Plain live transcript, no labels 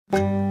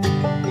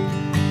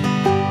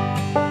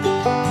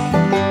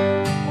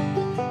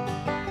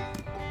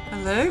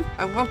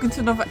and welcome to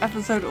another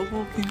episode of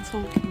Walking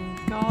Talking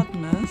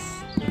Gardeners.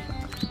 Do you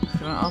want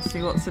to ask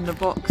me what's in the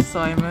box,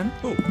 Simon?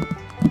 Ooh.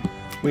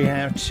 We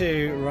have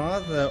two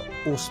rather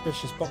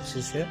auspicious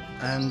boxes here,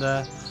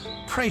 and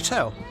pray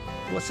tell,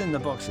 what's in the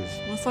boxes?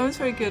 Well, Simon's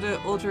very good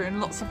at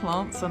ordering lots of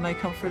plants and they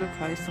come through the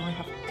post and we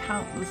have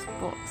countless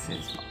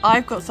boxes. But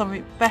I've got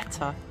something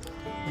better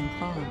than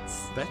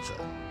plants. Better?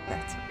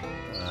 Better.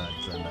 I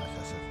don't know if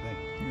that's a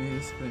thing.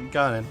 Yes, but...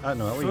 Go on then, I don't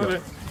know what we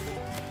got.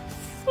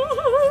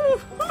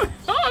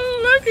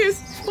 Oh, look,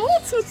 it's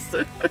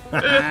tortoises!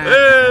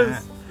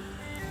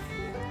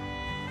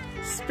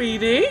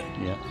 Speedy.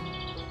 Yeah.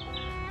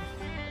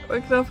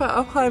 Waking up out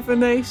of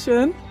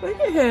hibernation. Look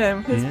at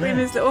him. He's been in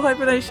his little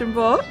hibernation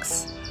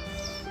box.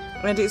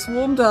 And it's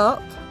warmed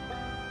up.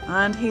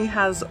 And he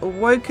has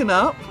woken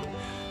up.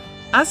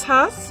 As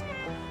has...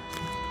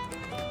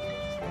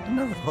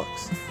 Another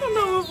box.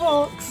 Another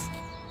box.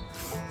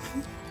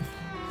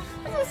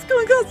 Let's go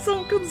and get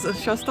some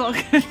Gonzales. Shall I start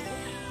again?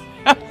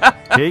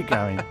 Keep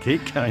going,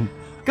 keep going.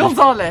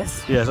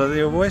 Gonzales. Yeah, so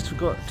your voice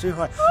got too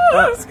high.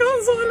 Oh, it's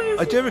Gonzales.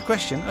 I do have a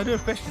question,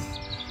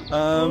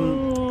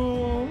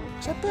 Oh.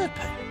 Is that bird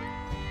poo?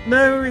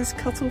 No, it's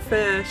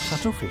cuttlefish.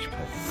 Cuttlefish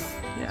poo.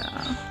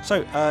 Yeah.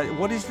 So,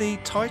 what is the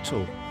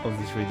title of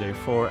this video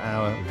for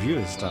our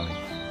viewers, darling?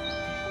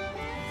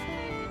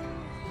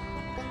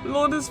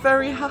 Lorna's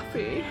very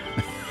happy.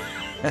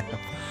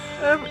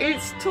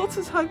 It's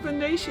tortoise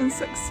hibernation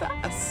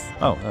success.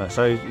 Oh,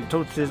 so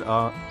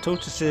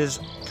tortoises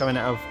coming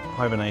out of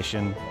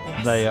hibernation.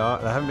 Yes. They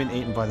haven't been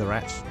eaten by the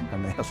rats,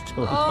 and they are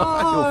still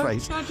alive on your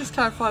face. Can I just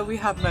clarify? We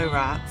have no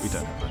rats. We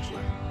don't have rats.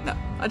 No,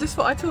 I just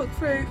thought I'd talk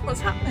through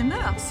what's happening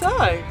now. So,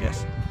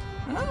 Yes.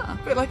 a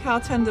bit like our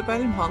tender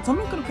bedding plants. I'm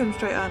not going to put them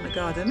straight out in the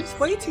garden. It's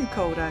way too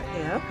cold out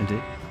here.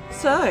 Indeed.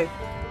 So,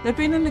 they've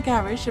been in the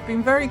garage, they've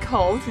been very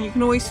cold, and you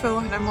can always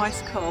feel they're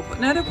ice cold, but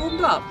now they've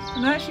warmed up,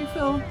 and they actually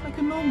feel like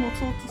a normal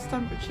tortoise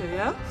temperature,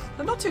 yeah?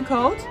 They're not too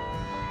cold,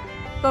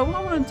 but what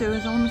I want to do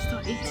is I want to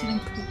start eating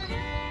and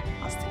pooping.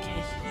 That's the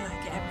key,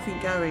 yeah, get everything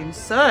going.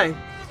 So,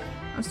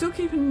 I'm still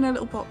keeping them in their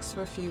little box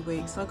for a few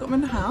weeks. I've got them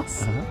in the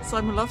house.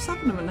 Simon loves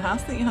having them in the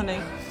house, don't you,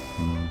 honey?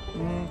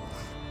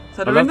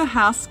 So they're in the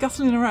house,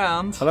 scuttling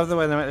around. I love the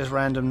way they make this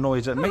random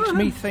noise. It makes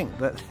me think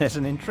that there's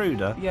an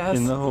intruder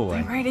in the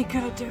hallway. They're really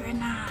good at doing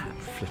that.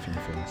 Flipping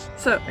things.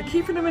 So I'm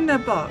keeping them in their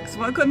box.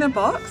 What I've got in their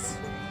box?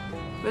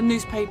 A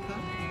newspaper.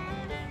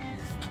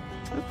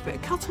 A bit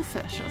of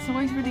cuttlefish. That's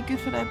always really good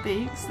for their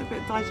beaks. A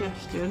bit of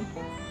digestion.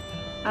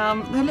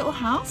 Their little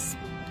house.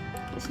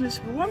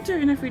 What I'm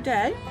doing every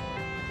day.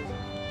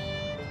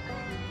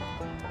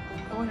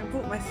 I went and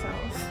bought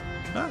myself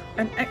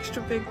an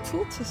extra big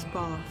tortoise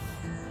bath.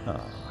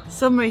 Oh.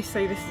 Some may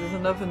say this is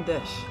an oven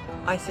dish.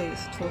 I say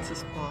it's a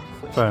tortoise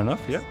bath. Fair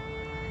enough, yeah.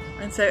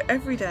 And so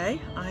every day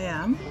I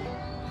am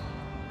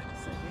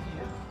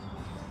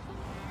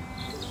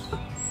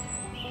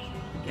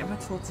get my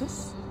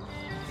tortoise,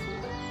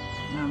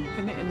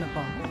 put it in the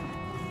bowl,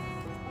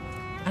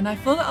 and I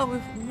fill it up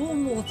with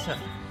warm water.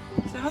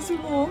 So it has to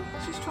be warm,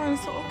 just trying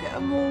to sort of get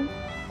them all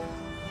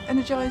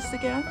energised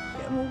again,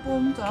 get them all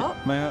warmed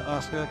up. May I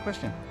ask a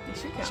question?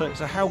 Yes, you can.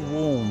 So how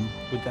warm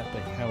would that be?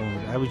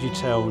 How would you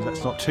tell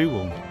that's not too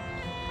warm?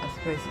 I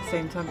suppose it's the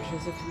same temperature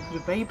as if you put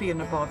a baby in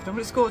the bath. You don't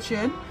want it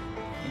scorching,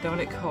 you don't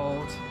want it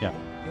cold. Yeah.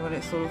 You want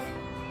it sort of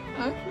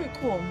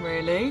lukewarm,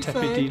 really.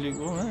 Tepidly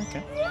lukewarm,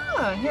 okay.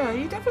 Yeah,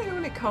 you definitely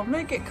want it cold. When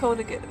it get cold,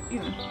 it get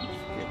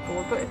get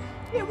bored. But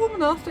yeah, warm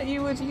enough that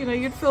you would,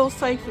 you'd feel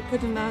safe with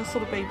putting a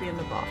sort of baby in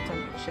the bath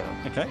temperature.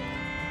 Okay.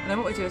 And then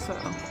what we do is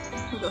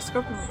we've got a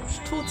scrubbing brush,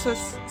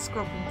 tortoise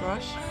scrubbing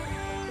brush.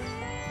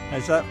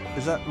 Is that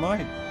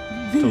my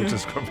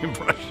tortoise scrubbing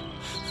brush?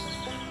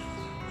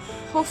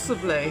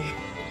 Possibly.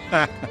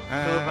 What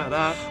about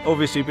that?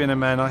 Obviously, being a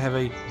man, I have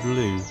a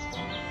blue.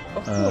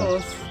 Of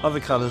course.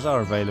 Other colours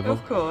are available.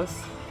 Of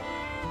course.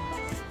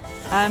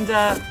 And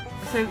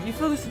so you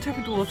fill this with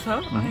tepid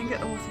water, and you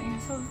get the water, you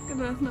sort of get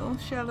a little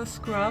shallow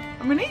scrub.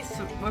 I mean, these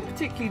were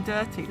particularly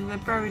dirty because they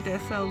buried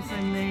themselves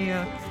in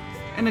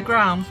the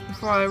ground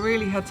before I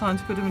really had time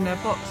to put them in their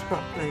box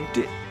properly.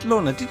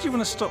 Lorna, did you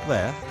want to stop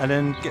there and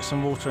then get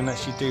some water and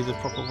actually do the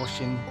proper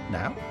washing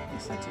now?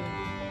 Yes, I do.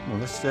 Well,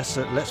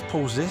 let's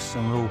pause this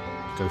and we'll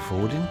go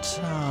forward in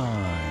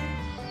time.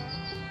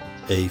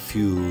 A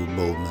few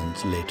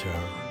moments later.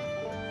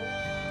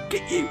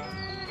 Get you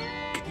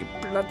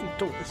bloody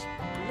tortoise,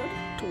 bloody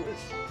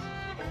tortoise.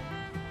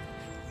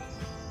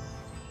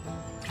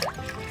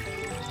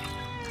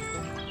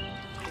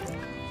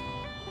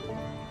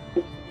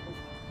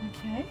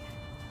 Okay.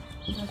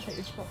 I'll take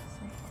this box.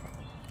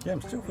 Yeah,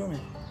 I'm still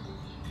filming.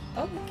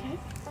 Oh, okay.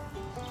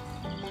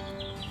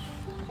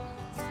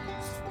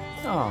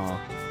 Oh,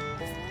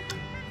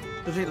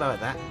 does he like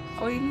that?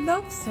 Oh, he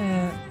loves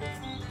it.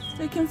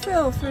 They can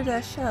feel through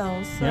their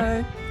shells,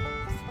 so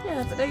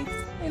yeah, but they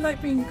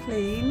like being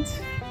cleaned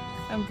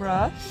and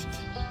brushed.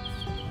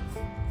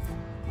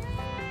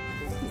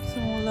 Keeps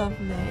them all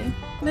lovely.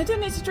 And they don't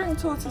need to drink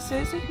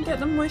tortoises. You can get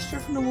the moisture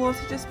from the water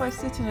just by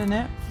sitting in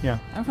it. Yeah.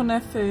 And from their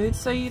food.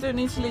 So you don't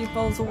need to leave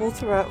bowls of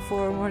water out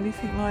for them or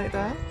anything like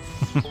that.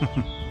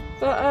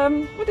 But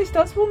what this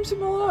does, warms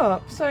him all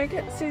up. So he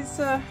gets his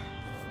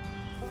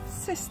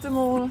system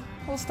all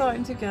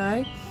starting to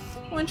go.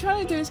 What I'm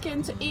trying to do is get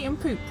him to eat and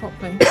poop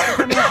properly. So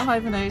coming out of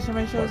hibernation,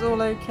 make sure it's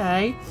all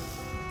okay.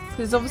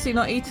 Because he's obviously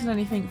not eaten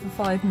anything for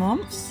 5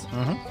 months.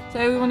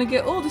 So we want to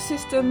get all the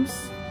systems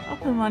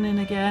up and running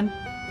again.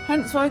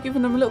 Hence why I've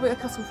given them a little bit of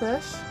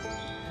cuttlefish.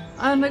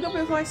 And they got a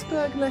bit of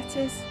iceberg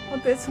lettuce, a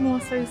bit of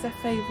tomato is their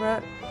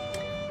favourite.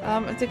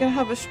 They're going to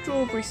have a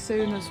strawberry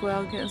soon as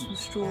well, getting some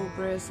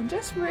strawberries. And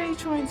just really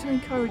trying to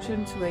encourage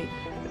them to eat.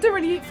 They don't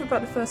really eat for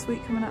about the first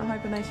week coming out of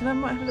hibernation. They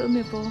might have a little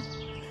nibble.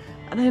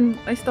 And then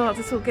they start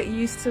to sort of get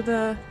used to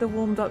the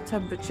warmed up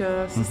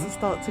temperature, so they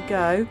start to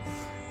go.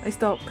 They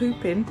start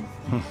pooping,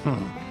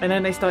 and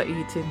then they start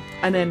eating,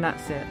 and then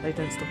that's it. They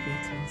don't stop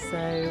eating.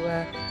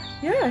 So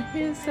yeah,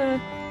 here's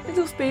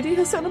little Speedy.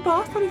 He'll sit on the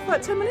bath probably for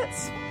about 10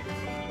 minutes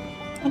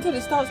until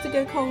it starts to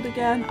go cold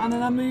again, and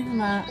then I move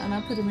him out and I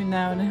put him in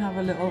there, and they have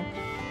a little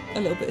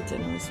bit of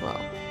dinner as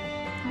well.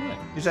 Right.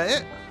 Is that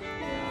it?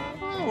 Yeah.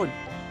 Oh,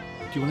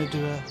 do you want to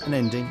do an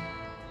ending?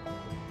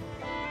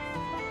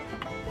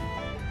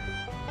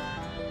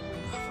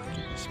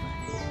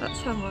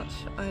 That's how much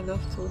I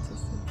love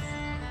tortoises.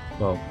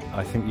 Well,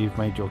 I think you've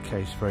made your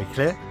case very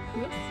clear.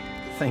 Yes.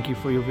 Thank you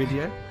for your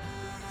video.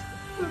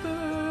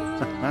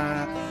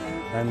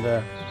 And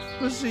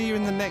we'll see you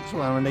in the next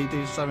one when they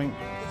do something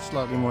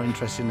slightly more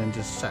interesting than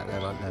just sat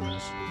there like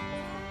lemons.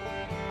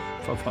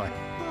 Bye-bye.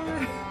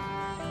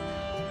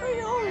 They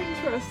are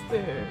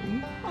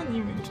interesting. Aren't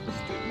you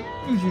interesting?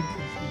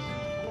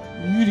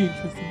 Really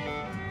interesting.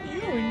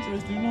 You're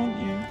interesting, aren't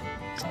you?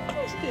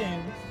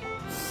 Interesting.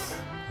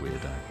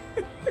 Weirdo.